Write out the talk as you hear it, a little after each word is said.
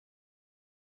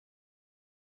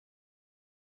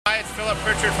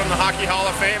Pritchard from the Hockey Hall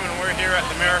of Fame, and we're here at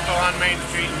the Miracle on Main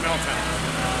Street in Milton.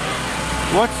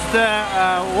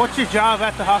 What's your job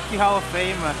at the Hockey Hall of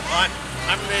Fame?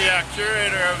 I'm the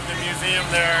curator of the museum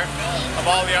there, of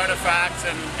all the artifacts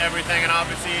and everything, and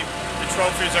obviously the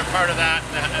trophies are part of that,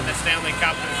 and the Stanley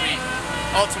Cup is the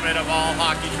ultimate of all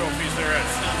hockey trophies there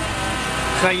is.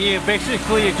 So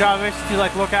basically your job is to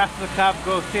like look after the cup,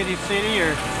 go city to city,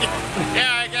 or?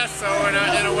 Yeah, I guess so in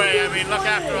a way. I mean, look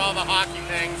after all the hockey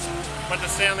things, but the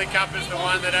Stanley Cup is the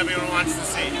one that everyone wants to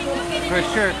see. For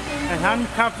sure. And how many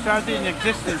cups are there in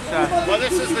existence? Well,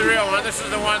 this is the real one. This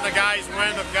is the one the guys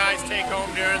win, the guys take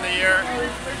home during the year.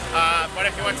 But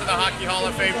if you went to the Hockey Hall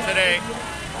of Fame today,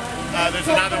 there's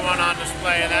another one on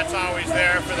display, and that's always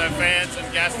there for the fans and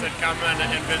guests that come in and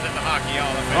visit the Hockey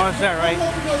Hall of Fame. Oh, is that right?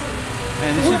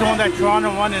 And this is the one that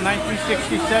Toronto won in 1967?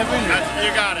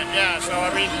 You got it, yeah. So, I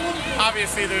mean,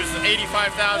 obviously there's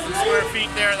 85,000 square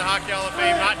feet there at the Hockey Hall of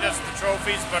Fame, not just the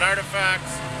trophies, but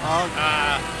artifacts.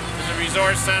 There's a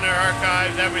resource center,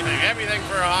 archives, everything. Everything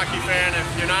for a hockey fan. If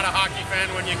you're not a hockey fan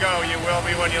when you go, you will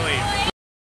be when you leave.